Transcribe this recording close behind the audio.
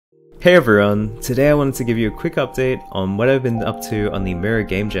Hey everyone, today I wanted to give you a quick update on what I've been up to on the Mirror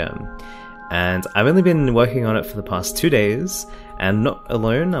Game Jam. And I've only been working on it for the past 2 days, and not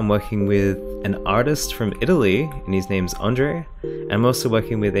alone, I'm working with an artist from Italy, and his name's Andre. And I'm also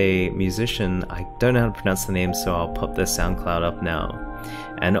working with a musician, I don't know how to pronounce the name, so I'll pop their SoundCloud up now.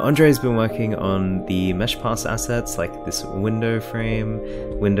 And Andre's been working on the mesh pass assets, like this window frame,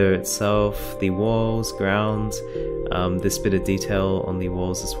 window itself, the walls, ground, this bit of detail on the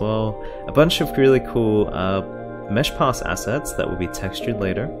walls as well. A bunch of really cool mesh pass assets that will be textured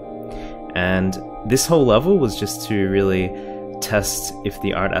later. And this whole level was just to really test if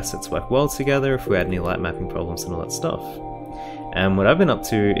the art assets work well together, if we had any light mapping problems and all that stuff. And what I've been up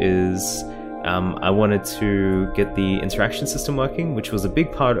to is I wanted to get the interaction system working, which was a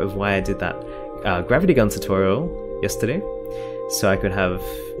big part of why I did that gravity gun tutorial yesterday, so I could have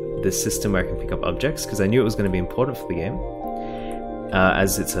this system where I can pick up objects, because I knew it was going to be important for the game,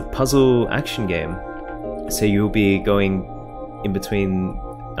 as it's a puzzle action game. So you'll be going in between,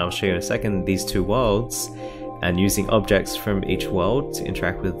 I'll show you in a second, these two worlds, and using objects from each world to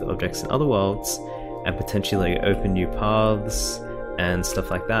interact with objects in other worlds, and potentially open new paths and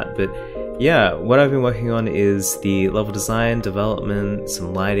stuff like that. But yeah, what I've been working on is the level design, development,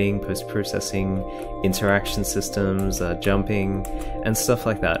 some lighting, post-processing, interaction systems, jumping, and stuff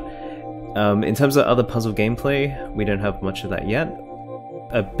like that. In terms of other puzzle gameplay, we don't have much of that yet.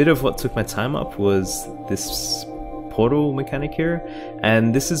 A bit of what took my time up was this portal mechanic here,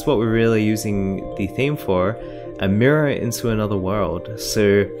 and this is what we're really using the theme for, a mirror into another world.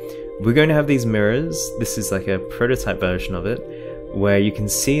 So we're going to have these mirrors. This is like a prototype version of it, where you can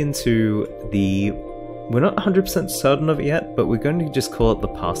see into the, we're not 100% certain of it yet, but we're going to just call it the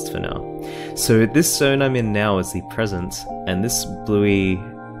past for now. So this zone I'm in now is the present, and this bluish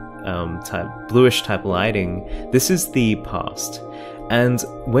type lighting, this is the past. And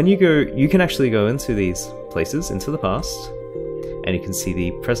when you go, you can actually go into these places, into the past, and you can see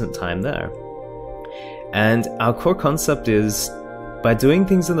the present time there. And our core concept is, by doing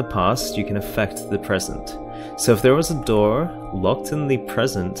things in the past, you can affect the present. So if there was a door locked in the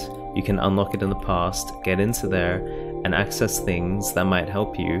present, you can unlock it in the past, get into there, and access things that might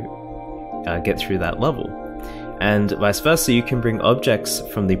help you get through that level. And vice versa, you can bring objects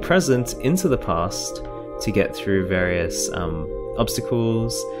from the present into the past to get through various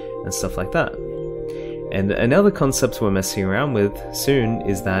obstacles and stuff like that. And another concept we're messing around with soon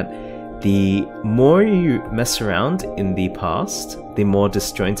is that the more you mess around in the past, the more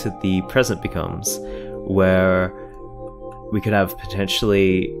disjointed the present becomes, where we could have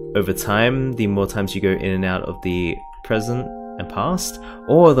potentially, over time, the more times you go in and out of the present and past,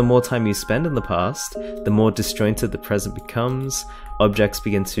 or the more time you spend in the past, the more disjointed the present becomes. Objects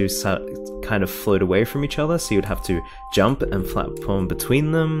begin to kind of float away from each other, so you'd have to jump and platform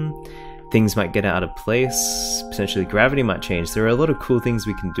between them. Things might get out of place, potentially gravity might change. There are a lot of cool things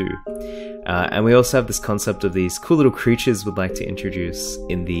we can do. And we also have this concept of these cool little creatures we'd like to introduce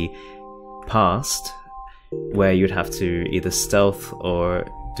in the past, where you'd have to either stealth or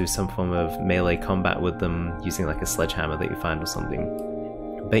do some form of melee combat with them using like a sledgehammer that you find or something.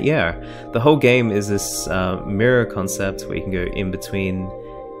 But yeah, the whole game is this mirror concept where you can go in between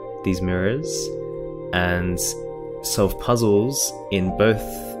these mirrors and solve puzzles in both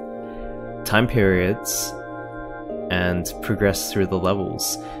time periods and progress through the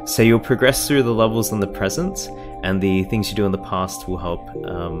levels. So you'll progress through the levels in the present, and the things you do in the past will help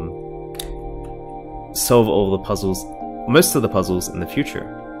solve all the puzzles, most of the puzzles in the future.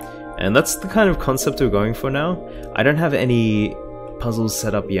 And that's the kind of concept we're going for now. I don't have any puzzles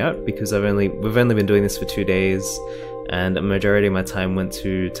set up yet, because we've only been doing this for 2 days, and a majority of my time went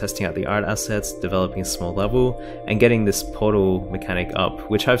to testing out the art assets, developing a small level, and getting this portal mechanic up,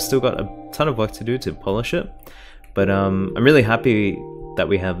 which I've still got a ton of work to do to polish it. But I'm really happy that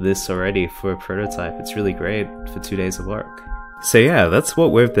we have this already for a prototype. It's really great for 2 days of work. So yeah, that's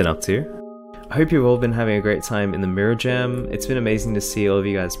what we've been up to. I hope you've all been having a great time in the Mirror Jam. It's been amazing to see all of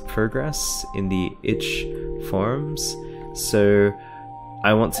you guys progress in the itch forums. So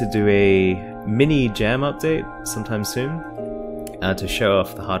I want to do a mini jam update sometime soon to show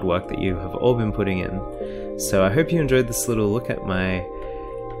off the hard work that you have all been putting in. So I hope you enjoyed this little look at my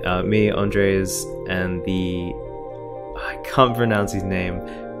me, Andres, and the, I can't pronounce his name,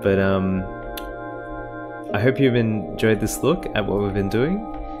 but I hope you've enjoyed this look at what we've been doing,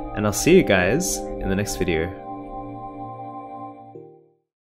 and I'll see you guys in the next video.